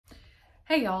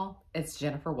Hey y'all, it's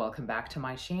Jennifer. Welcome back to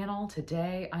my channel.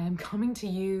 Today I am coming to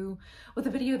you with a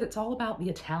video that's all about the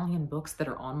Italian books that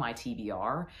are on my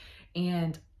TBR.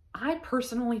 And I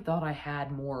personally thought I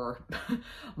had more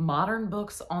modern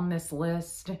books on this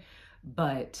list,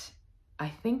 but I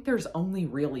think there's only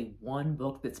really one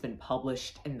book that's been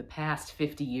published in the past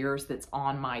 50 years that's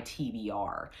on my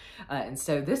TBR. And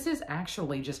so this is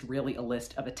actually just really a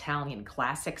list of Italian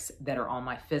classics that are on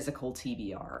my physical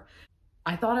TBR.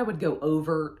 I thought I would go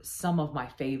over some of my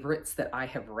favorites that I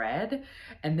have read,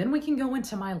 and then we can go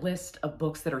into my list of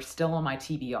books that are still on my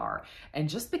TBR. And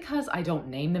just because I don't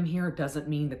name them here doesn't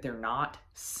mean that they're not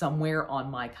somewhere on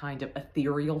my kind of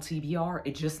ethereal TBR.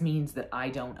 It just means that I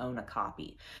don't own a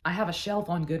copy. I have a shelf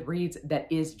on Goodreads that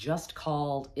is just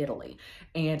called Italy,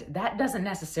 and that doesn't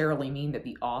necessarily mean that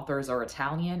the authors are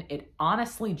Italian. It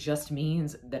honestly just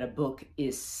means that a book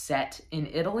is set in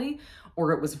Italy,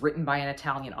 or it was written by an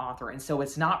Italian author. And so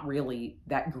it's not really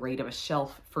that great of a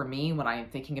shelf for me when I am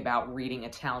thinking about reading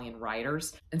Italian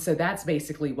writers. And so that's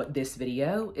basically what this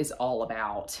video is all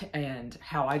about, and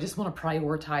how I just want to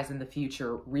prioritize in the future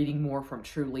reading more from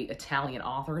truly Italian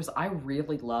authors. I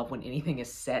really love when anything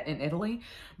is set in Italy,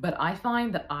 but I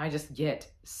find that I just get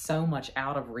so much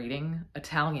out of reading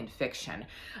Italian fiction.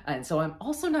 And so I'm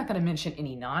also not going to mention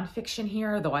any nonfiction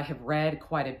here, though I have read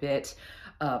quite a bit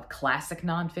of classic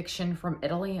nonfiction from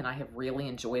Italy, and I have really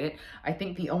enjoyed it. I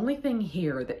think the only thing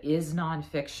here that is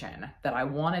nonfiction that I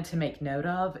wanted to make note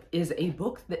of is a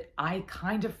book that I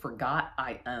kind of forgot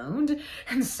I owned,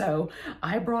 and so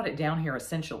I brought it down here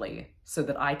essentially so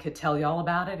that I could tell y'all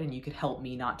about it and you could help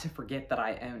me not to forget that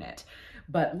I own it.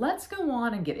 But let's go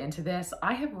on and get into this.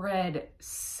 I have read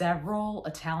several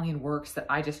Italian works that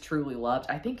I just truly loved.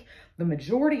 I think the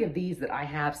majority of these that I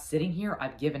have sitting here,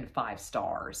 I've given 5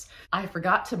 stars. I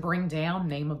forgot to bring down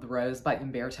Name of the Rose by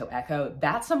Umberto Eco.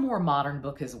 That's a more modern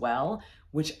book as well,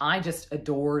 which I just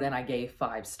adored and I gave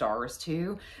 5 stars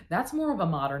to. That's more of a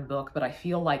modern book, but I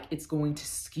feel like it's going to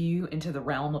skew into the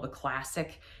realm of a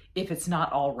classic if it's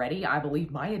not already. I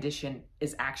believe my edition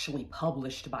is actually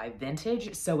published by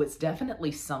Vintage, so it's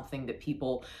definitely something that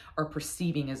people are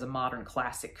perceiving as a modern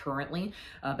classic currently.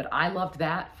 But I loved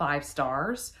that, 5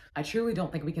 stars. I truly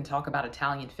don't think we can talk about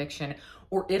Italian fiction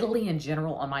or Italy in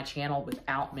general on my channel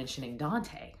without mentioning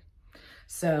Dante.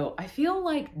 So I feel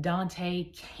like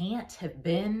Dante can't have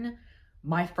been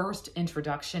my first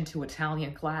introduction to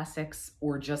Italian classics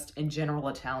or just in general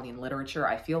Italian literature.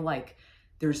 I feel like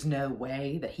there's no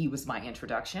way that he was my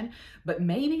introduction, but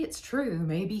maybe it's true.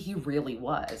 Maybe he really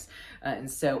was.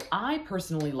 And so I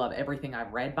personally love everything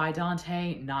I've read by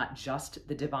Dante, not just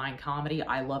the Divine Comedy.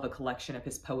 I love a collection of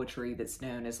his poetry that's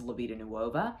known as La Vita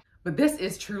Nuova. But this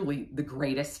is truly the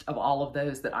greatest of all of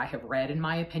those that I have read, in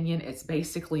my opinion. It's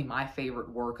basically my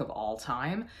favorite work of all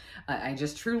time. I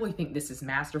just truly think this is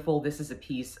masterful. This is a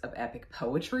piece of epic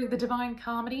poetry, the Divine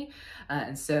Comedy.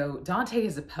 And so Dante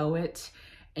is a poet,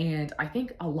 and I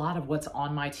think a lot of what's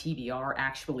on my TBR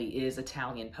actually is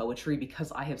Italian poetry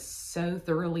because I have so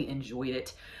thoroughly enjoyed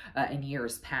it in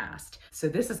years past. So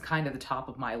this is kind of the top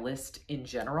of my list in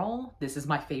general. This is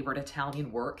my favorite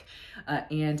Italian work,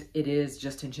 and it is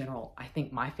just in general, I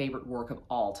think, my favorite work of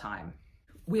all time.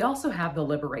 We also have The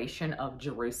Liberation of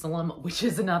Jerusalem, which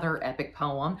is another epic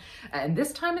poem, and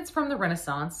this time it's from the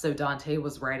Renaissance, so Dante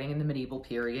was writing in the medieval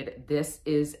period. This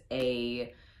is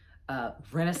a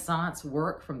Renaissance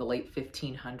work from the late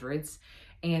 1500s.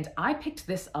 And I picked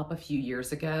this up a few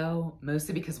years ago,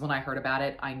 mostly because when I heard about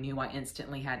it, I knew I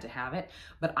instantly had to have it.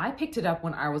 But I picked it up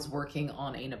when I was working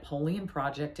on a Napoleon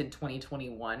project in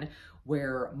 2021,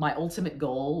 where my ultimate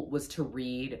goal was to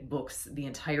read books the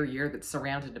entire year that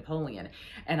surrounded Napoleon.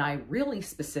 And I really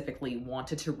specifically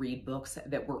wanted to read books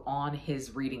that were on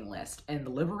his reading list. And The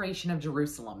Liberation of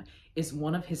Jerusalem is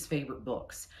one of his favorite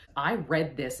books. I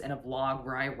read this in a vlog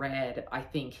where I read, I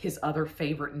think, his other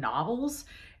favorite novels.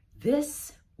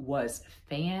 This was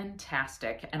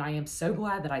fantastic, and I am so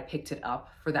glad that I picked it up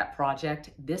for that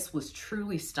project. This was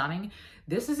truly stunning.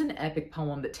 This is an epic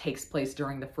poem that takes place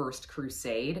during the First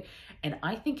Crusade, and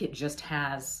I think it just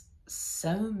has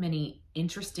so many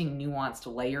interesting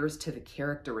nuanced layers to the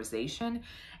characterization,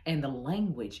 and the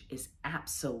language is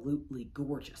absolutely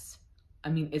gorgeous. I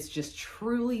mean, it's just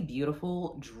truly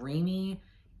beautiful, dreamy.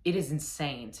 It is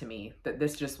insane to me that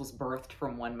this just was birthed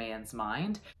from one man's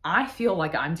mind. I feel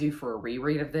like I'm due for a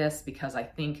reread of this because I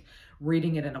think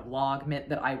reading it in a vlog meant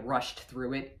that I rushed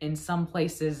through it in some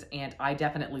places, and I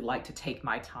definitely like to take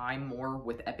my time more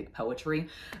with epic poetry.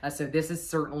 So this is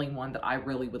certainly one that I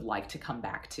really would like to come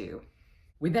back to.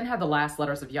 We then have The Last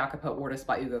Letters of Jacopo Ortis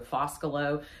by Ugo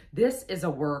Foscolo. This is a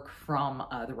work from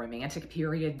the Romantic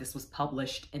period. This was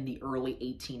published in the early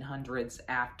 1800s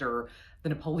after the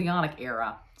Napoleonic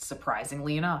era,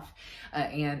 surprisingly enough.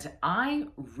 And I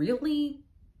really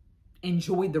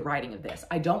enjoyed the writing of this.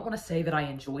 I don't want to say that I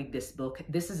enjoyed this book.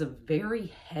 This is a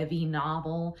very heavy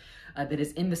novel that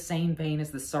is in the same vein as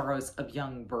The Sorrows of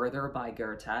Young Werther by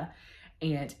Goethe.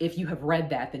 And if you have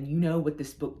read that, then you know what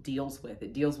this book deals with.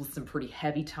 It deals with some pretty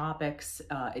heavy topics.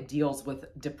 It deals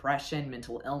with depression,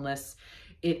 mental illness.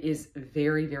 It is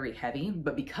very, very heavy,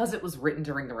 but because it was written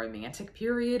during the Romantic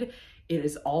period, it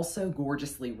is also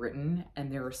gorgeously written.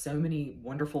 And there are so many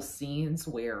wonderful scenes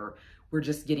where we're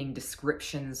just getting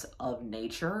descriptions of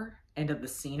nature and of the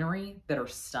scenery that are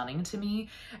stunning to me.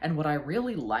 And what I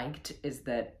really liked is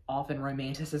that often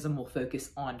Romanticism will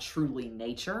focus on truly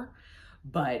nature,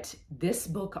 but this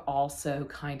book also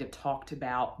kind of talked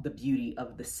about the beauty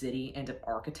of the city and of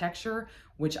architecture,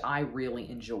 which I really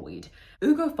enjoyed.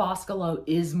 Ugo Foscolo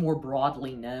is more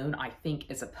broadly known, I think,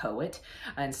 as a poet.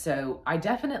 And so I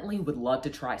definitely would love to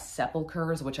try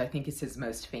Sepulchres, which I think is his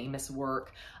most famous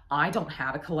work. I don't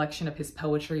have a collection of his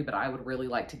poetry, but I would really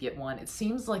like to get one. It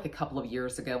seems like a couple of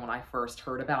years ago when I first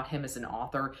heard about him as an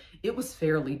author, it was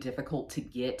fairly difficult to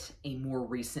get a more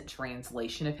recent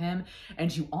translation of him,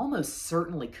 and you almost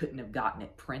certainly couldn't have gotten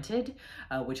it printed,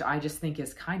 which I just think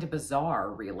is kind of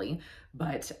bizarre, really.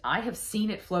 But I have seen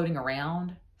it floating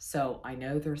around, so I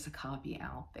know there's a copy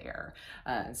out there.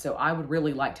 So I would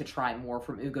really like to try more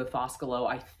from Ugo Foscolo.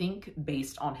 I think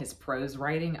based on his prose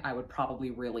writing, I would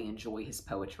probably really enjoy his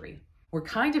poetry. We're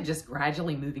kind of just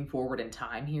gradually moving forward in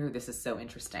time here. This is so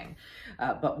interesting.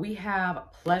 But we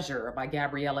have Pleasure by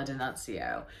Gabriele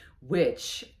D'Annunzio,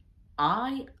 which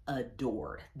I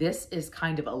adored. This is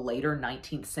kind of a later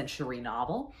 19th century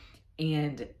novel,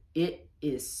 and it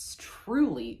is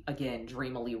truly, again,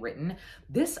 dreamily written.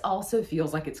 This also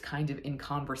feels like it's kind of in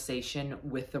conversation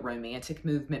with the Romantic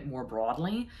movement more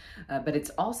broadly, but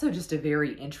it's also just a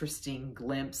very interesting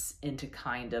glimpse into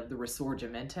kind of the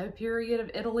Risorgimento period of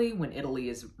Italy when Italy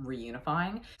is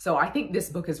reunifying. So I think this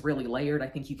book is really layered. I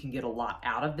think you can get a lot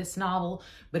out of this novel,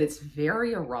 but it's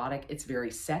very erotic, it's very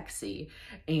sexy,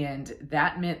 and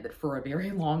that meant that for a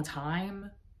very long time,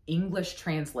 English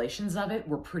translations of it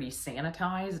were pretty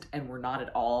sanitized and were not at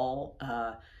all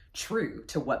true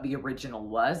to what the original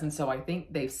was. And so I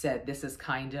think they've said this is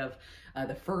kind of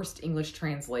the first English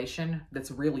translation that's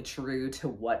really true to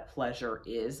what Pleasure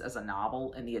is as a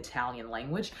novel in the Italian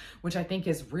language, which I think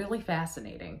is really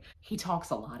fascinating. He talks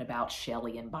a lot about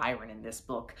Shelley and Byron in this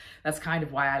book. That's kind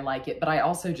of why I like it, but I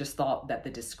also just thought that the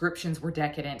descriptions were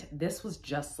decadent. This was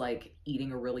just like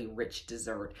eating a really rich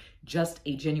dessert, just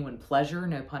a genuine pleasure,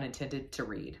 no pun intended, to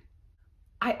read.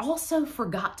 I also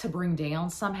forgot to bring down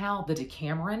somehow the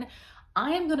Decameron.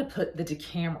 I am going to put the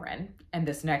Decameron and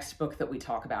this next book that we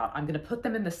talk about, I'm going to put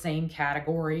them in the same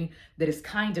category that is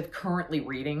kind of currently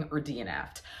reading or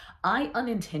DNF'd. I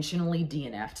unintentionally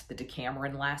DNF'd the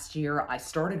Decameron last year. I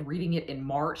started reading it in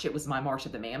March. It was my March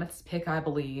of the Mammoths pick, I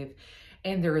believe.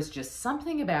 And there is just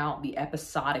something about the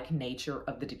episodic nature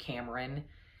of the Decameron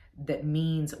that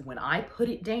means when I put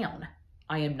it down,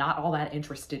 I am not all that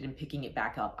interested in picking it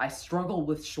back up. I struggle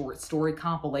with short story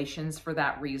compilations for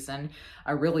that reason.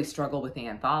 I really struggle with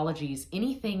anthologies.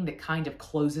 Anything that kind of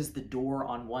closes the door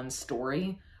on one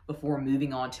story before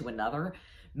moving on to another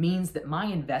means that my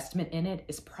investment in it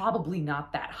is probably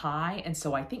not that high. And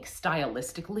so I think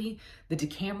stylistically, the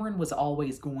Decameron was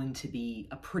always going to be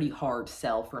a pretty hard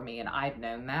sell for me, and I've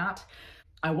known that.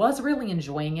 I was really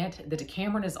enjoying it. The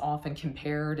Decameron is often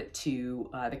compared to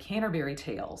the Canterbury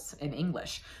Tales in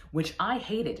English, which I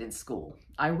hated in school.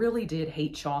 I really did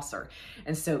hate Chaucer.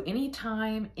 And so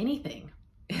anytime anything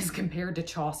is compared to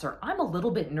Chaucer, I'm a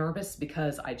little bit nervous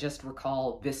because I just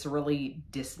recall viscerally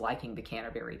disliking the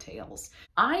Canterbury Tales.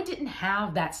 I didn't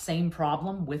have that same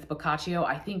problem with Boccaccio.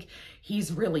 I think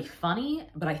he's really funny,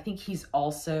 but I think he's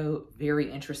also very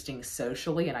interesting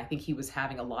socially, and I think he was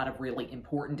having a lot of really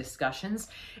important discussions,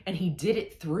 and he did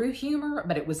it through humor,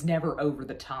 but it was never over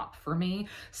the top for me.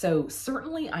 So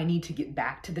certainly I need to get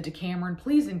back to the Decameron.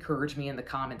 Please encourage me in the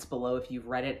comments below if you've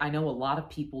read it. I know a lot of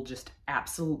people just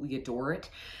absolutely adore it.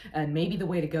 And maybe the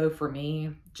way to go for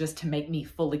me, just to make me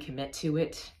fully commit to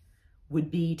it, would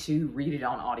be to read it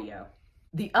on audio.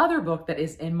 The other book that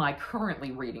is in my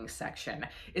currently reading section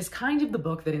is kind of the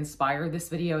book that inspired this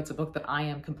video. It's a book that I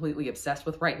am completely obsessed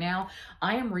with right now.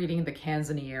 I am reading the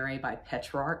Canzoniere by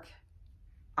Petrarch.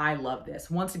 I love this.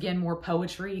 Once again, more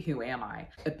poetry. Who am I?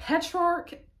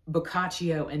 Petrarch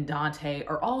Boccaccio and Dante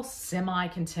are all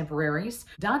semi-contemporaries.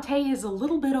 Dante is a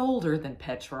little bit older than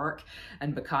Petrarch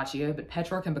and Boccaccio, but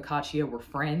Petrarch and Boccaccio were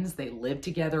friends. They lived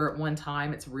together at one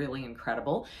time. It's really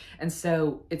incredible. And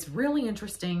so it's really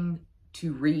interesting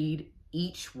to read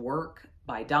each work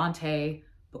by Dante,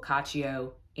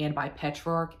 Boccaccio, and by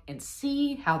Petrarch and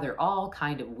see how they're all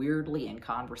kind of weirdly in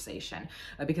conversation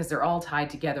because they're all tied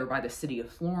together by the city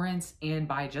of Florence and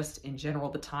by just in general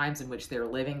the times in which they're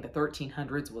living. The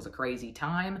 1300s was a crazy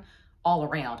time all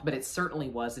around, but it certainly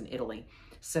was in Italy.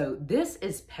 So this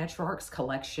is Petrarch's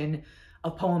collection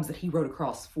of poems that he wrote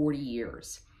across 40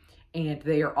 years. And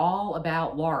they are all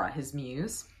about Laura, his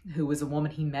muse, who was a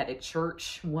woman he met at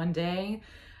church one day,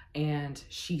 and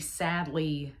she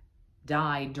sadly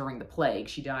died during the plague.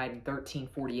 She died in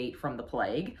 1348 from the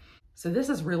plague. So this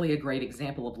is really a great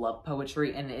example of love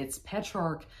poetry, and it's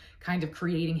Petrarch kind of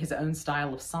creating his own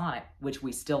style of sonnet, which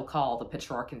we still call the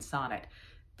Petrarchan sonnet.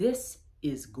 This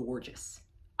is gorgeous.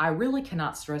 I really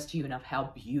cannot stress to you enough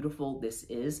how beautiful this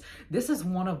is. This is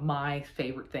one of my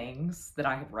favorite things that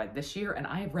I have read this year, and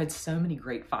I have read so many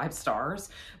great 5 stars,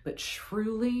 but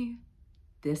truly,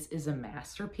 this is a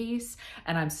masterpiece,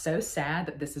 and I'm so sad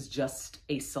that this is just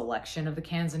a selection of the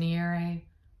Canzoniere.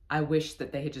 I wish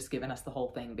that they had just given us the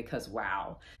whole thing because,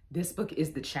 wow. This book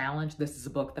is the challenge. This is a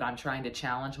book that I'm trying to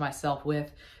challenge myself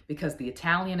with because the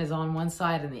Italian is on one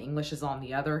side and the English is on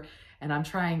the other, and I'm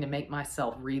trying to make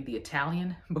myself read the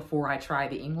Italian before I try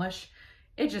the English.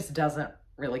 It just doesn't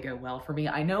really go well for me.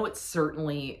 I know it's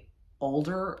certainly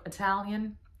older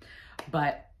Italian,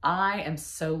 but I am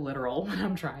so literal when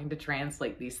I'm trying to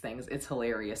translate these things. It's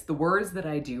hilarious. The words that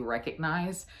I do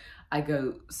recognize, I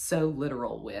go so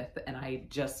literal with, and I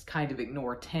just kind of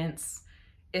ignore tense.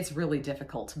 It's really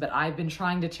difficult, but I've been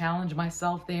trying to challenge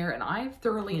myself there, and I've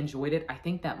thoroughly enjoyed it. I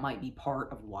think that might be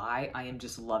part of why I am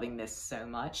just loving this so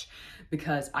much,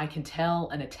 because I can tell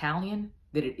an Italian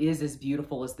that it is as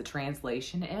beautiful as the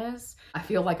translation is. I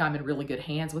feel like I'm in really good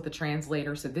hands with the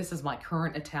translator, so this is my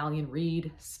current Italian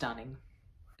read. Stunning.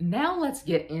 Now let's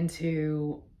get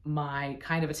into my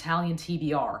kind of Italian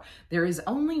TBR. There is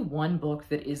only one book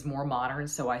that is more modern,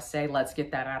 so I say let's get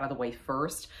that out of the way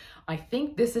first. I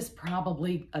think this is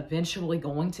probably eventually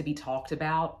going to be talked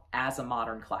about as a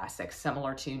modern classic,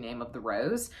 similar to Name of the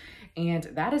Rose, and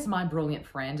that is My Brilliant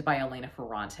Friend by Elena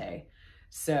Ferrante.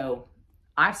 So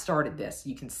I've started this,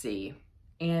 you can see,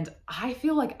 and I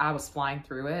feel like I was flying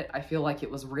through it. I feel like it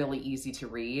was really easy to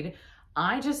read.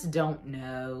 I just don't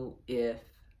know if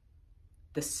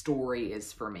the story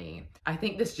is for me. I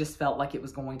think this just felt like it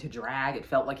was going to drag. It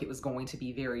felt like it was going to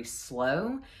be very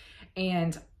slow.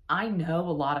 And I know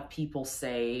a lot of people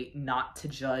say not to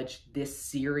judge this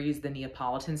series, the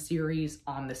Neapolitan series,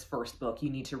 on this first book. You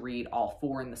need to read all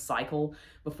 4 in the cycle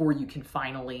before you can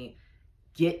finally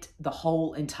get the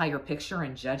whole entire picture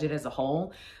and judge it as a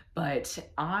whole. But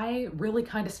I really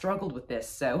kind of struggled with this,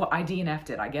 so I DNF'd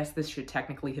it. I guess this should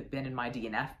technically have been in my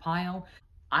DNF pile.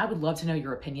 I would love to know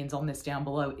your opinions on this down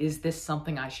below. Is this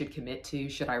something I should commit to?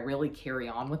 Should I really carry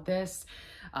on with this?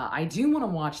 I do want to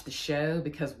watch the show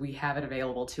because we have it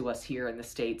available to us here in the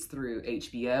States through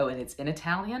HBO and it's in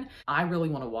Italian. I really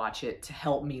want to watch it to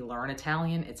help me learn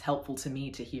Italian. It's helpful to me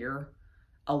to hear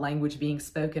a language being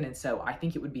spoken, and so I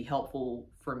think it would be helpful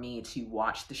for me to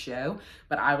watch the show,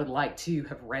 but I would like to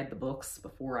have read the books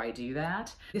before I do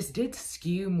that. This did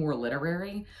skew more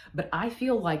literary, but I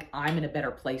feel like I'm in a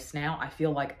better place now. I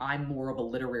feel like I'm more of a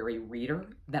literary reader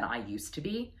than I used to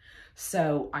be.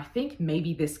 So I think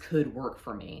maybe this could work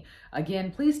for me.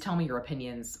 Again, please tell me your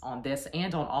opinions on this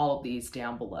and on all of these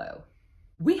down below.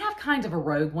 We have kind of a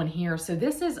rogue one here. So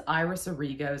this is Iris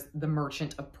Arrigo's The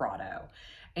Merchant of Prato.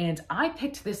 And I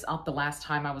picked this up the last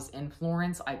time I was in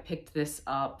Florence. I picked this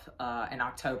up in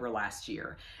October last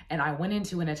year. And I went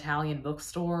into an Italian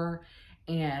bookstore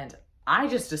and I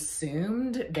just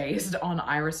assumed, based on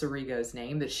Iris Arrigo's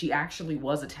name, that she actually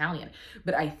was Italian.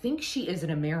 But I think she is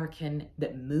an American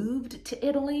that moved to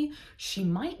Italy. She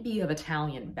might be of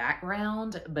Italian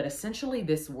background, but essentially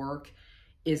this work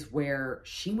is where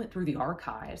she went through the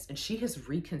archives and she has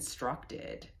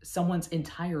reconstructed someone's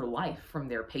entire life from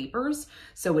their papers.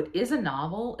 So it is a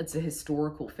novel, it's a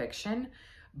historical fiction,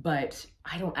 but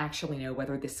I don't actually know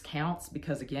whether this counts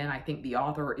because, again, I think the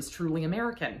author is truly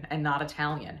American and not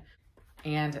Italian.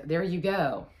 And there you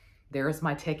go. There's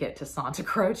my ticket to Santa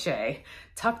Croce,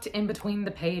 tucked in between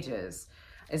the pages.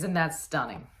 Isn't that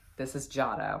stunning? This is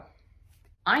Giotto.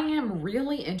 I am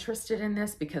really interested in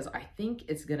this because I think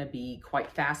it's going to be quite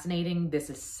fascinating. This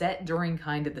is set during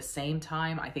kind of the same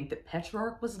time I think that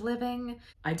Petrarch was living.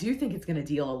 I do think it's going to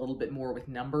deal a little bit more with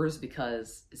numbers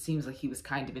because it seems like he was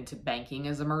kind of into banking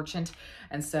as a merchant.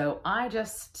 And so I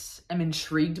just am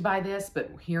intrigued by this,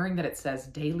 but hearing that it says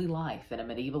daily life in a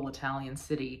medieval Italian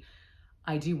city,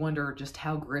 I do wonder just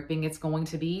how gripping it's going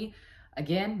to be.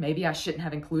 Again, maybe I shouldn't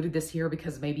have included this here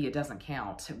because maybe it doesn't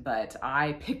count, but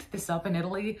I picked this up in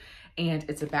Italy and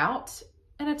it's about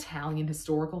an Italian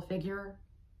historical figure.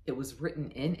 It was written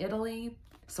in Italy,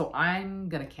 so I'm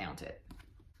gonna count it.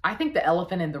 I think the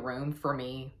elephant in the room for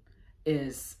me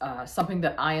is something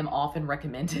that I am often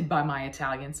recommended by my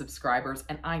Italian subscribers,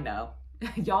 and I know,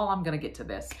 y'all, I'm gonna get to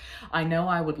this. I know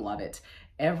I would love it.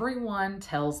 Everyone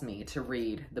tells me to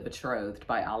read The Betrothed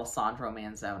by Alessandro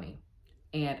Manzoni,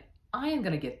 and I am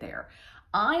going to get there.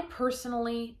 I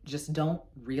personally just don't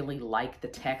really like the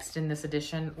text in this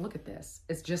edition. Look at this.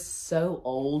 It's just so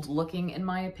old looking in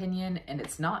my opinion, and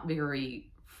it's not very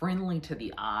friendly to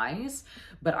the eyes,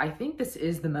 but I think this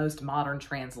is the most modern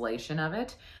translation of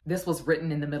it. This was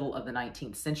written in the middle of the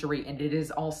 19th century, and it is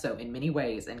also in many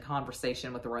ways in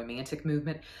conversation with the Romantic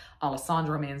movement.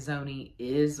 Alessandro Manzoni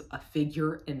is a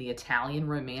figure in the Italian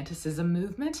Romanticism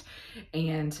movement,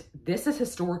 and this is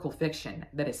historical fiction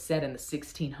that is set in the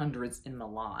 1600s in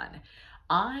Milan.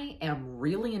 I am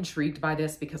really intrigued by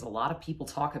this because a lot of people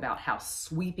talk about how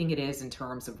sweeping it is in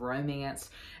terms of romance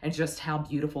and just how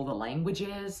beautiful the language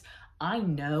is. I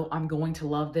know I'm going to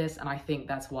love this, and I think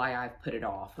that's why I've put it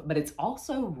off, but it's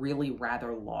also really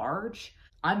rather large.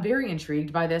 I'm very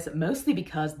intrigued by this, mostly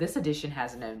because this edition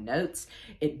has no notes.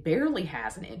 It barely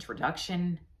has an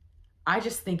introduction. I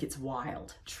just think it's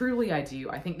wild. Truly, I do.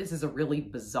 I think this is a really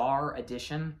bizarre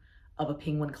edition of a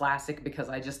Penguin classic because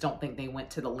I just don't think they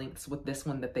went to the lengths with this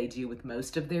one that they do with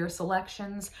most of their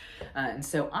selections. And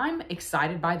so I'm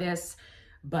excited by this,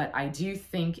 but I do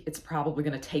think it's probably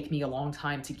going to take me a long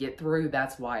time to get through.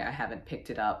 That's why I haven't picked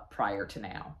it up prior to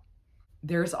now.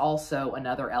 There's also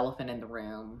another elephant in the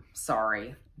room.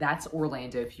 Sorry, that's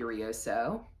Orlando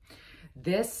Furioso.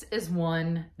 This is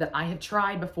one that I have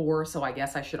tried before, so I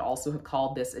guess I should also have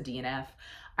called this a DNF.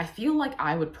 I feel like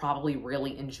I would probably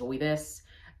really enjoy this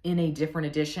in a different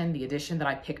edition. The edition that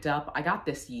I picked up, I got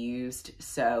this used,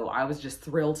 so I was just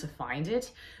thrilled to find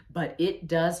it, but it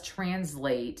does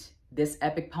translate this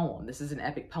epic poem. This is an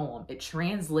epic poem. It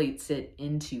translates it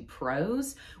into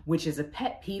prose, which is a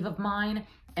pet peeve of mine,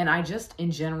 and I just, in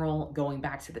general, going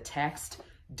back to the text,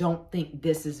 don't think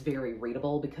this is very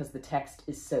readable because the text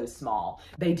is so small.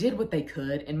 They did what they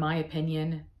could, in my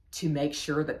opinion, to make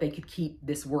sure that they could keep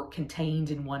this work contained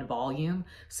in one volume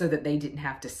so that they didn't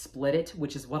have to split it,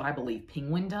 which is what I believe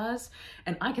Penguin does.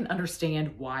 And I can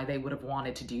understand why they would have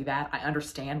wanted to do that. I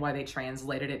understand why they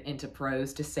translated it into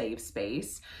prose to save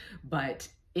space, but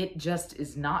it just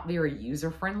is not very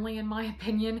user-friendly in my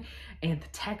opinion, and the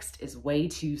text is way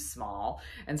too small.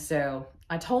 And so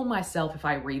I told myself if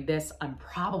I read this, I'm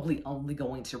probably only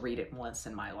going to read it once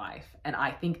in my life. And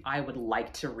I think I would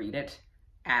like to read it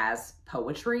as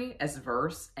poetry, as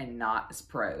verse, and not as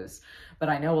prose. But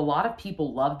I know a lot of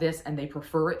people love this and they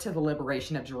prefer it to The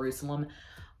Liberation of Jerusalem.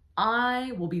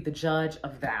 I will be the judge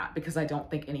of that because I don't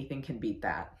think anything can beat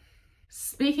that.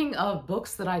 Speaking of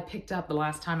books that I picked up the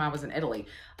last time I was in Italy,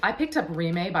 I picked up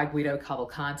Rime by Guido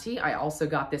Cavalcanti. I also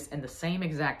got this in the same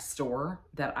exact store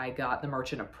that I got The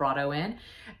Merchant of Prato in,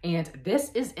 and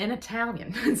this is in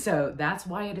Italian, so that's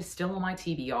why it is still on my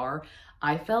TBR.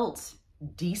 I felt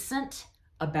decent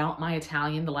about my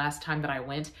Italian the last time that I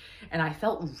went, and I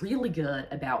felt really good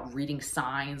about reading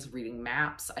signs, reading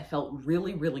maps. I felt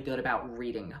really, really good about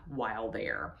reading while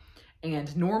there.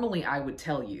 And normally I would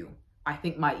tell you, I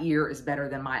think my ear is better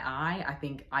than my eye. I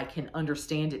think I can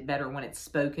understand it better when it's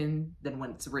spoken than when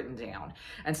it's written down.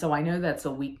 And so I know that's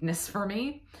a weakness for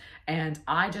me. And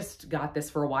I just got this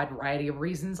for a wide variety of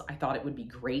reasons. I thought it would be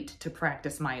great to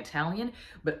practice my Italian,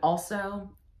 but also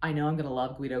I know I'm going to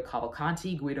love Guido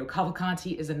Cavalcanti. Guido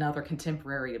Cavalcanti is another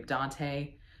contemporary of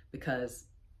Dante because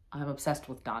I'm obsessed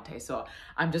with Dante. So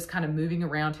I'm just kind of moving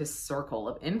around his circle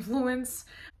of influence.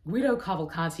 Guido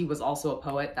Cavalcanti was also a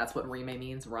poet. That's what Rime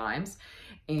means, rhymes.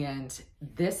 And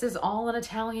this is all in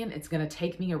Italian. It's going to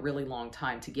take me a really long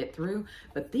time to get through,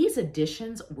 but these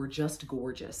editions were just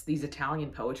gorgeous. These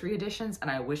Italian poetry editions,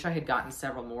 and I wish I had gotten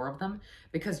several more of them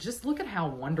because just look at how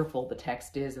wonderful the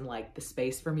text is and like the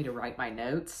space for me to write my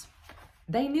notes.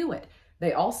 They knew it.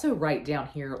 They also write down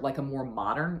here like a more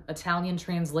modern Italian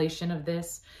translation of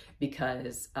this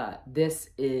because this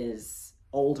is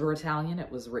older Italian. It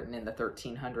was written in the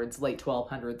 1300s, late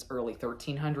 1200s, early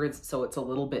 1300s, so it's a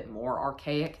little bit more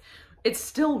archaic. It's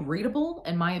still readable,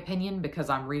 in my opinion, because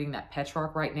I'm reading that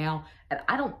Petrarch right now, and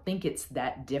I don't think it's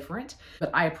that different,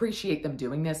 but I appreciate them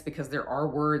doing this because there are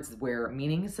words where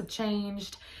meanings have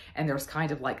changed, and there's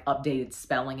kind of like updated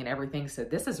spelling and everything, so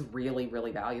this is really,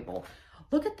 really valuable.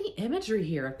 Look at the imagery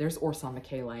here. There's Orson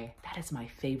Michele. That is my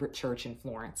favorite church in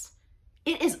Florence.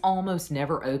 It is almost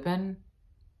never open.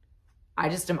 I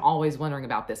just am always wondering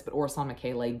about this, but Orson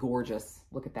Michele, gorgeous.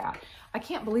 Look at that. I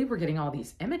can't believe we're getting all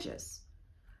these images.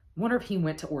 Wonder if he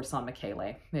went to Orson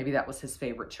Michele. Maybe that was his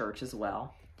favorite church as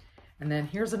well. And then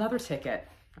here's another ticket.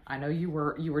 I know you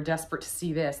were desperate to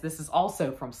see this. This is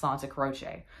also from Santa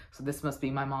Croce. So this must be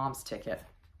my mom's ticket.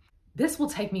 This will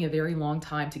take me a very long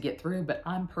time to get through, but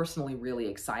I'm personally really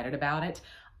excited about it.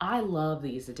 I love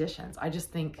these editions. I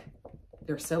just think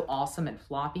they're so awesome and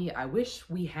floppy. I wish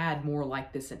we had more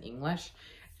like this in English.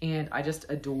 And I just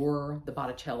adore the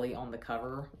Botticelli on the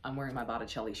cover. I'm wearing my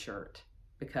Botticelli shirt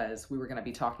because we were going to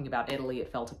be talking about Italy.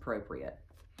 It felt appropriate.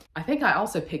 I think I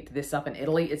also picked this up in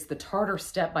Italy. It's the Tartar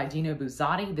Steppe by Dino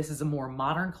Buzzati. This is a more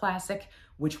modern classic,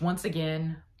 which once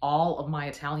again, all of my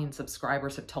Italian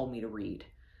subscribers have told me to read.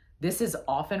 This is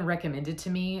often recommended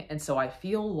to me, and so I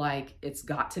feel like it's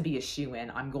got to be a shoo-in.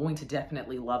 I'm going to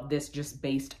definitely love this just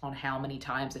based on how many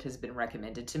times it has been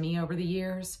recommended to me over the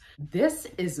years. This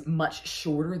is much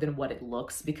shorter than what it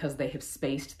looks because they have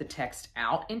spaced the text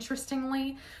out,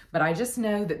 interestingly, but I just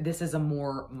know that this is a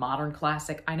more modern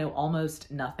classic. I know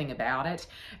almost nothing about it,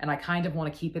 and I kind of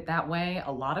want to keep it that way.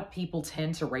 A lot of people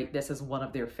tend to rate this as one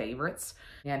of their favorites.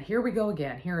 And here we go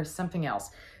again. Here is something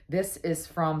else. This is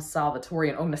from Salvatore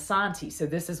and Ognissanti. So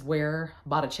this is where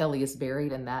Botticelli is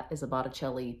buried, and that is a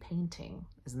Botticelli painting.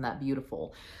 Isn't that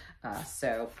beautiful?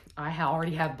 So I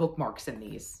already have bookmarks in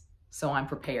these, so I'm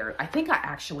prepared. I think I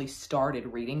actually started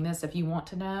reading this, if you want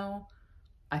to know.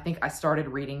 I think I started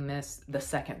reading this the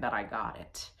second that I got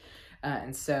it.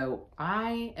 And so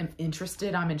I am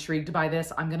interested, I'm intrigued by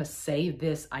this. I'm gonna save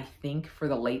this, I think, for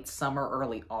the late summer,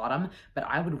 early autumn, but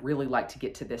I would really like to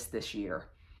get to this year.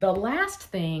 The last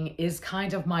thing is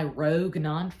kind of my rogue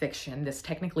nonfiction. This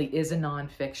technically is a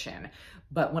nonfiction,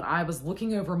 but when I was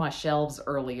looking over my shelves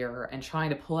earlier and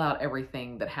trying to pull out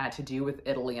everything that had to do with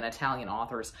Italy and Italian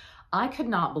authors, I could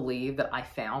not believe that I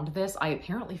found this. I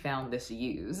apparently found this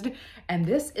used, and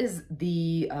this is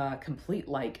the complete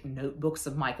like notebooks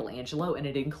of Michelangelo, and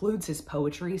it includes his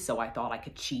poetry, so I thought I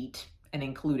could cheat and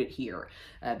include it here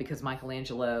because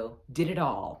Michelangelo did it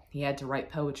all. He had to write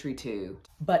poetry too.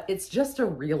 But it's just a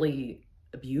really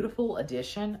beautiful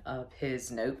edition of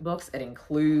his notebooks. It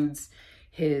includes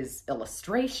his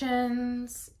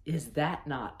illustrations. Is that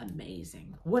not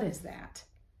amazing? What is that?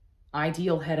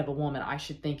 Ideal head of a woman. I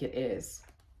should think it is.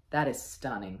 That is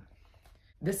stunning.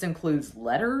 This includes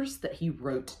letters that he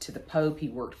wrote to the Pope. He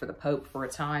worked for the Pope for a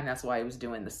time. That's why he was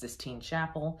doing the Sistine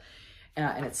Chapel.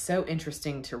 And it's so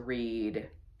interesting to read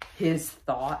his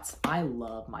thoughts. I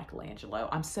love Michelangelo.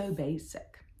 I'm so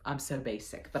basic,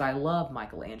 but I love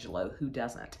Michelangelo. Who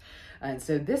doesn't? And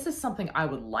so this is something I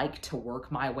would like to work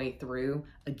my way through.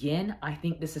 Again, I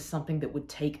think this is something that would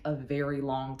take a very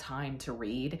long time to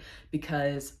read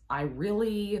because I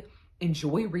really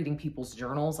enjoy reading people's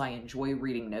journals. I enjoy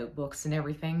reading notebooks and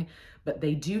everything, but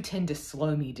they do tend to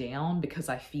slow me down because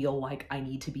I feel like I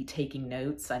need to be taking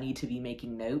notes. I need to be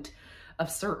making note of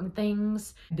certain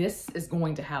things. This is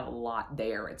going to have a lot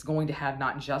there. It's going to have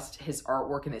not just his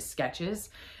artwork and his sketches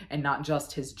and not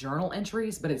just his journal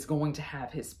entries, but it's going to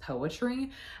have his poetry.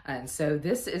 And so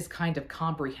this is kind of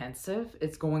comprehensive.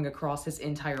 It's going across his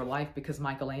entire life because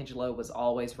Michelangelo was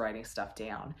always writing stuff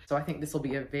down. So I think this will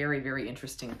be a very, very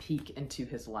interesting peek into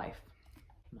his life.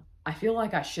 I feel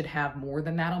like I should have more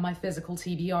than that on my physical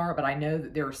TBR, but I know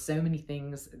that there are so many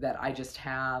things that I just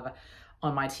have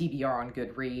on my TBR on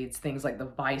Goodreads, things like the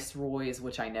Viceroys,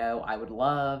 which I know I would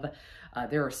love.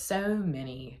 There are so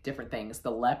many different things.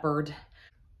 The Leopard.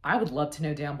 I would love to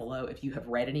know down below if you have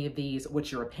read any of these,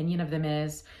 what your opinion of them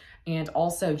is, and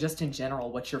also just in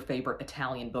general, what your favorite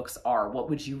Italian books are. What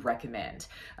would you recommend?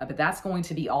 But that's going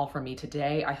to be all for me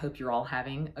today. I hope you're all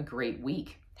having a great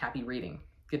week. Happy reading.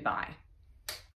 Goodbye.